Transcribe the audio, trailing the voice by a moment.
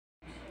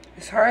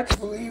It's hard to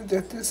believe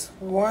that this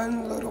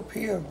one little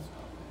pill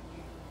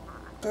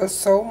does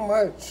so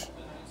much.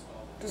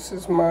 This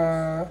is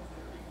my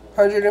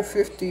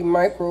 150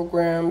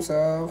 micrograms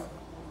of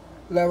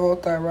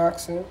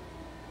levothyroxine.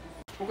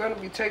 I'm going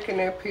to be taking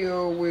that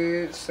pill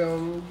with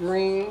some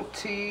green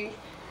tea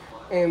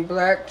and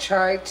black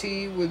chai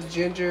tea with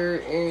ginger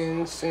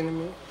and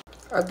cinnamon.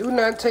 I do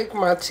not take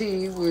my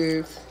tea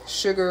with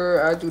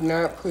sugar. I do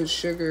not put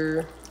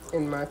sugar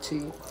in my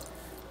tea.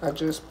 I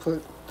just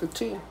put the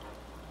tea,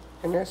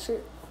 and that's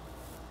it.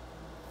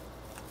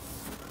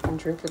 And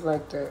drink it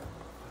like that.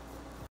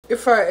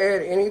 If I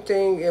add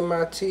anything in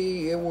my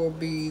tea, it will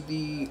be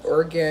the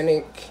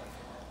organic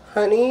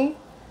honey.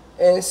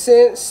 And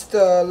since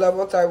the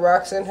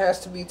levothyroxine has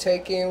to be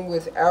taken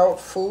without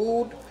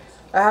food,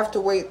 I have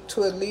to wait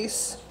to at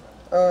least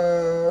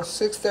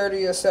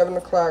 6:30 or 7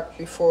 o'clock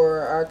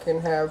before I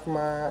can have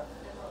my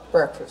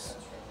breakfast.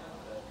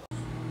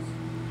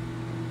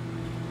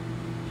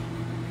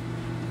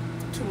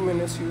 2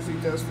 minutes usually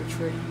does the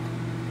trick.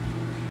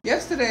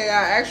 Yesterday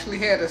I actually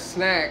had a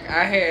snack.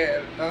 I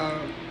had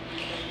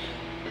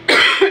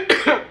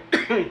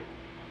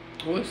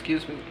oh,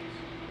 excuse me.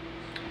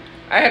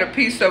 I had a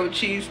piece of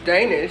cheese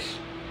Danish,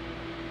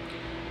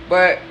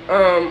 but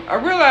I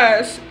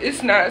realized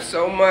it's not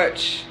so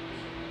much,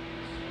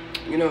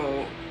 you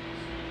know,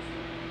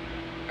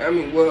 I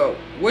mean, well,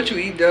 what you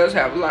eat does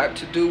have a lot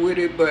to do with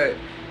it, but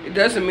it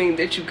doesn't mean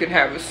that you can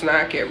have a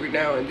snack every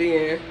now and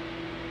then.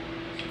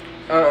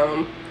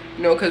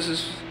 You know, because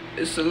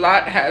it's a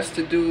lot has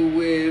to do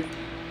with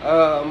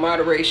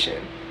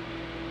moderation.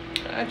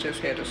 I just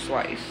had a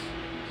slice.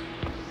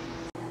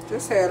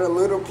 Just had a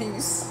little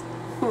piece.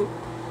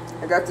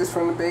 I got this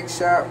from the bake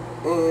shop,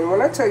 and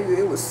when I tell you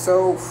it was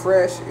so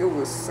fresh, it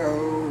was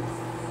so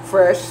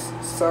fresh,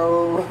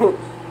 so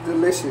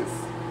delicious.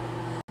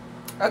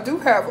 I do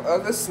have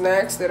other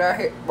snacks that I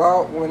had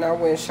bought when I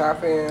went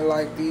shopping,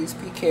 like these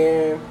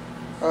pecan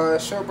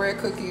shortbread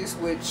cookies,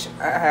 which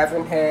I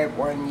haven't had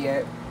one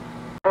yet.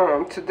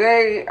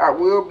 Today I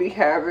will be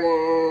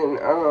having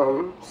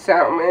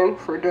salmon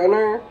for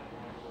dinner.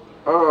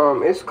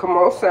 It's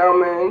Como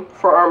salmon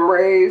farm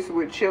raised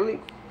with chili.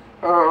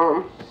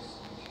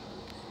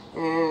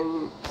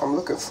 And I'm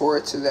looking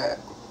forward to that.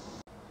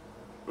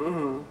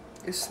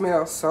 It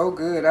smells so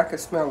good. I can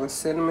smell the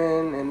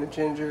cinnamon and the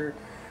ginger.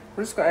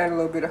 We're just gonna add a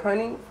little bit of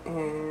honey,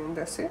 and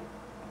that's it.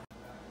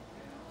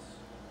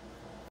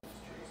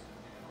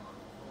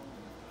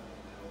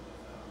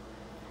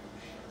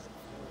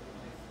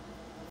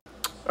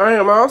 I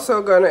am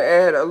also gonna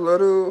add a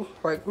little,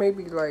 like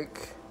maybe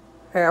like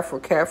half a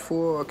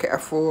cupful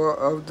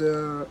of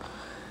the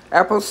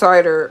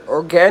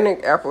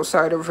organic apple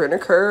cider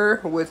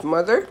vinegar with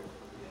mother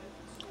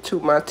to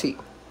my tea.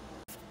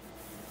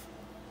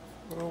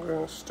 I'm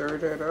gonna stir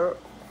that up.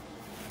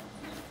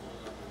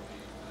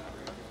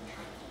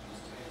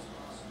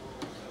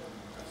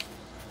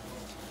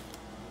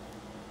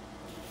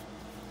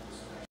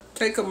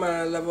 Taking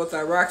my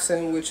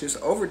levothyroxine, which is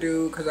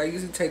overdue because I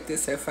usually take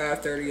this at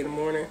 5:30 in the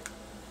morning.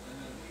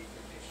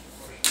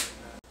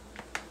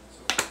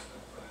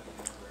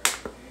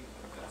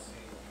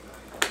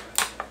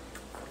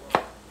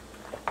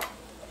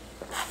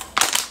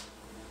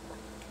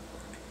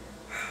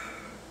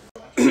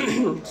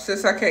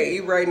 Since I can't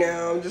eat right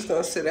now, I'm just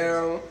gonna sit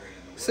down,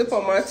 sip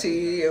on my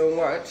tea, and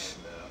watch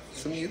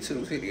some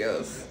YouTube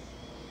videos.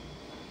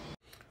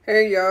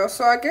 Hey y'all,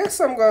 so I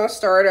guess I'm gonna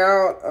start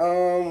out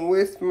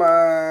with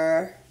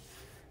my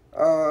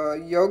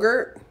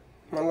yogurt,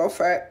 my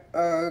low-fat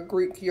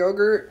Greek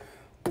yogurt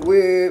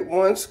with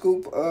 1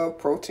 scoop of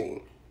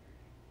protein.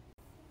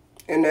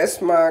 And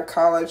that's my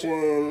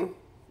collagen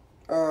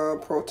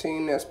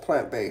protein that's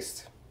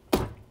plant-based.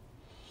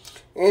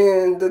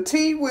 And the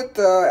tea with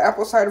the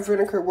apple cider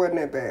vinegar wasn't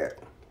that bad.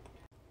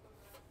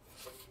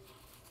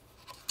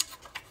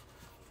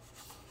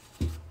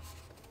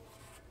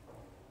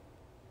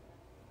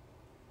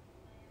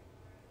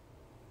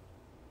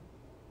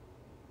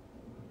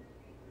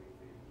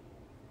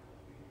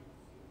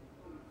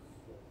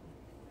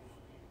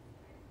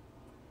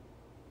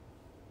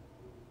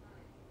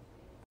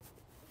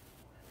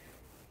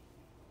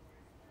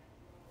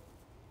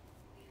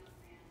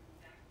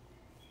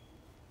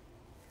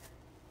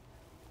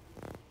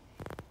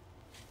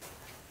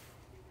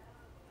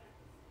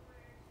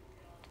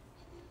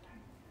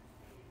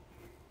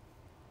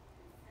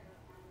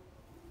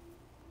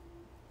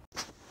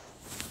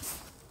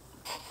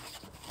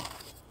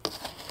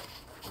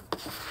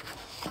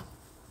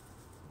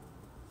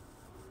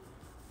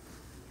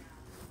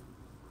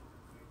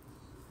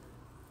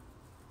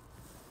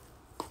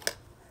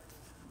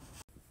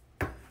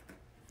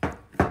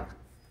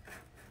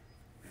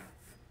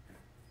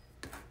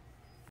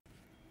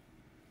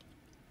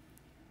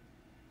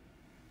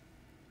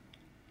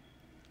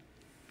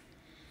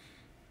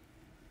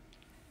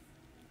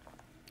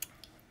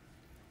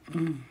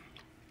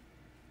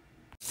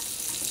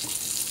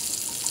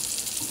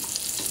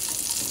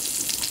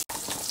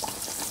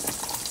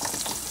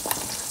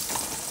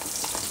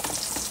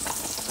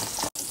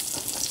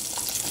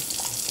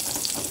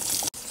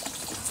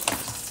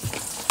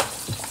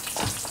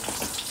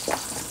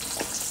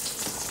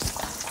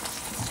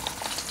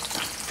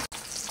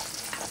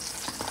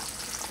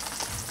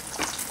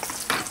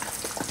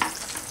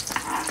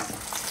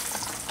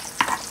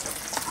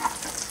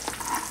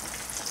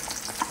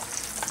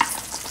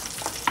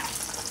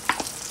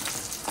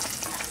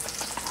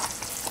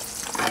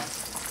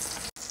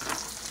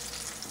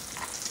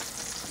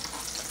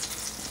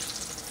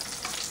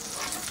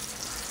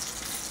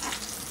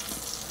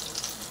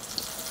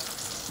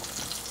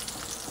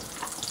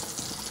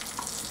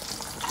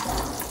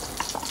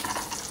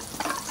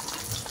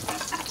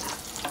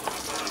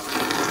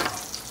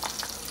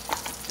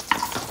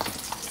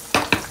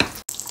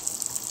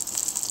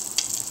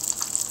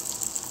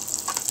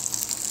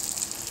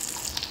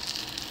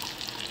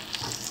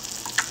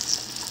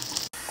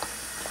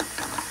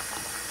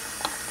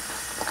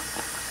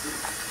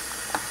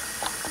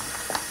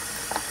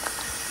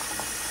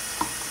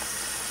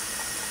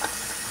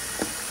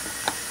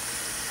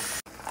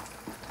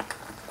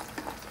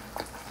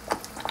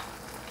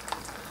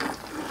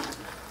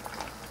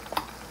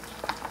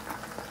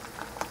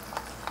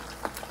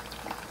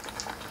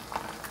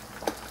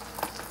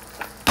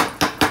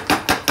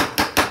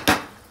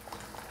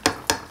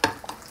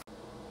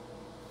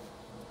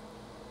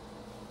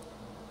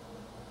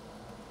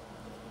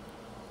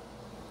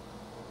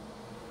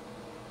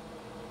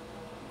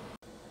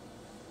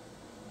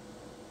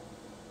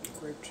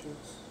 grape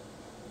juice.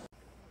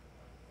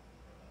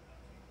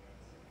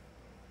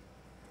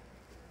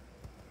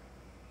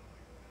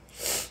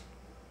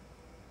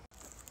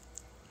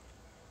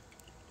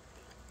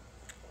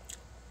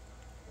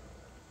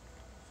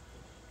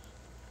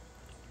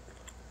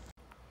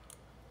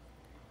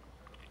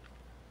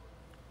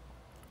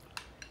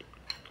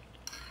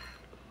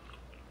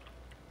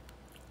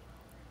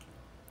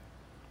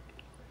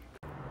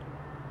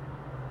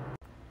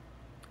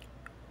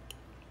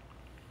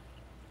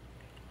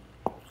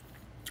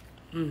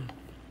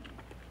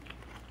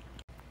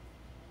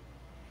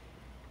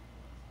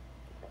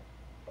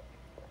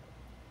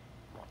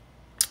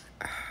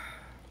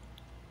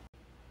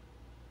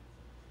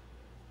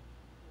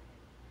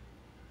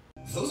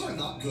 Those are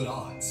not good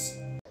odds.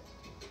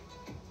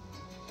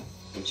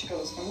 Which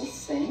goes from the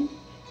sink.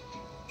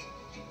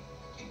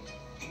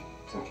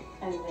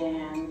 And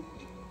then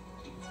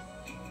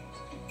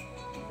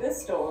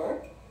this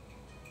door,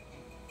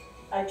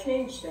 I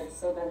changed it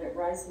so that it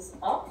rises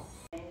up.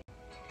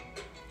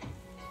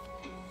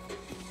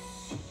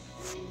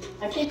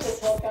 I keep this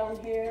hook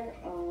on here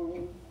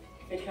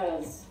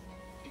because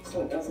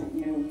so it doesn't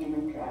move when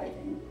I'm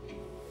driving.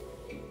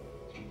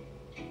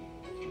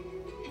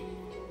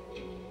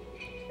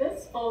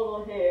 This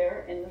photo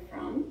here in the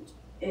front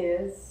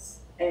is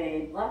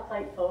a black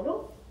light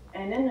photo,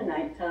 and in the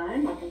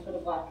nighttime I can put a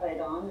black light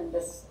on, and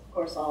this of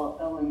course all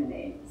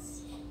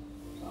illuminates.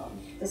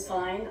 The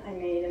sign I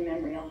made in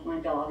memory of my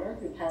daughter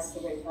who passed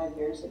away 5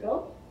 years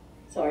ago.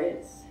 Sorry,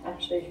 it's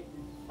actually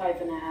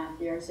 5.5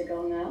 years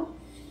ago now.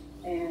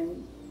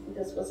 And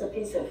this was a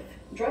piece of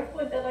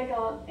driftwood that I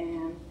got,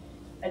 and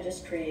I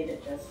just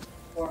created this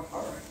for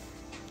her.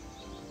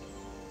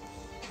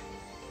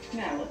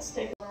 Now let's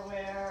take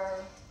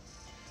overwear,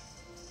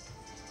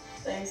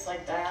 things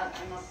like that.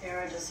 I'm up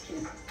here, I just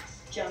keep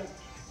junk.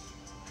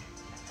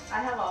 I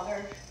have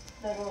other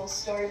little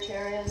storage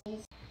areas.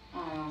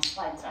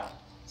 Slides out.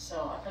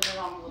 So I put it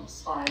on a little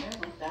slider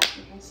like that,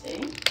 you can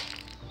see.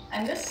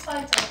 And this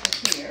slides out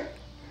to here.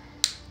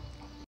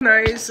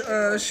 Nice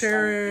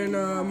sharing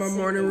my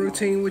morning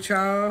routine with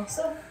y'all.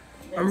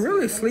 I'm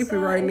really sleepy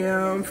right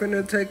now. I'm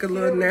finna take a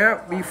little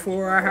nap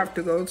before I have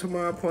to go to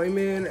my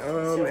appointment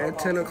at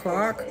 10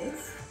 o'clock.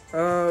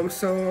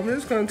 So I'm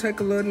just gonna take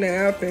a little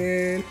nap,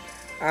 and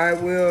I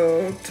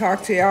will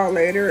talk to y'all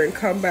later and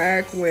come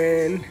back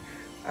when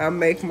I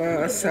make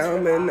my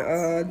salmon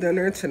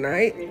dinner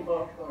tonight.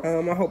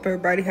 I hope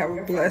everybody have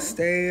a blessed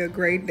day, a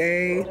great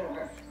day.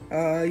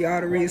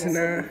 Y'all the reason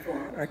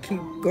I keep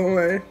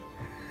going.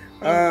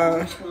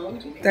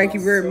 Thank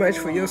you very much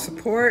for your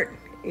support,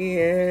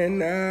 and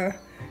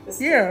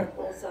yeah,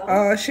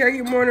 share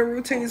your morning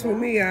routines with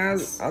me. I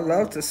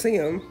love to see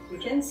them.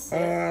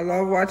 I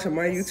love watching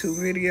my YouTube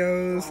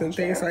videos and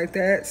things like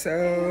that,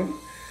 so,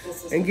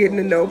 and getting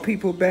to know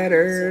people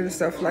better and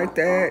stuff like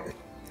that.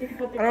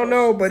 I don't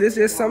know, but it's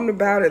just something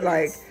about it,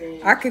 like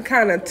I can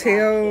kind of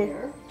tell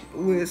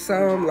with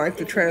some, like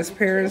the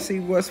transparency,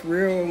 what's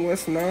real and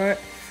what's not,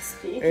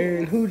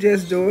 and who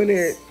just doing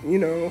it, you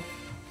know,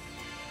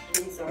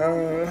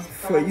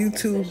 for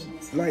YouTube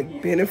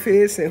like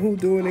benefits, and who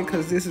doing it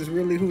because this is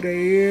really who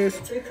they is.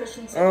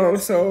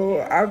 So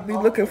I'll be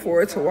looking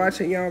forward to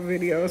watching y'all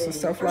videos and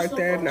stuff like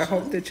that, and I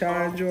hope that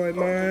y'all enjoy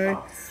mine.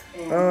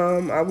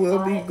 I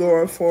will be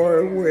going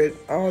forward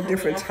with all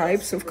different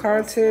types of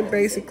content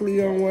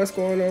basically on what's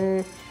going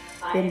on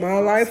in my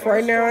life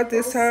right now at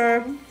this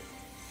time.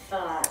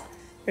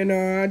 And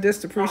I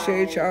just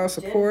appreciate y'all's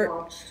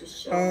support.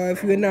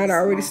 If you're not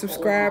already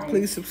subscribed,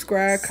 please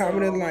subscribe,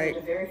 comment, and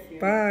like.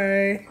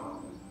 Bye.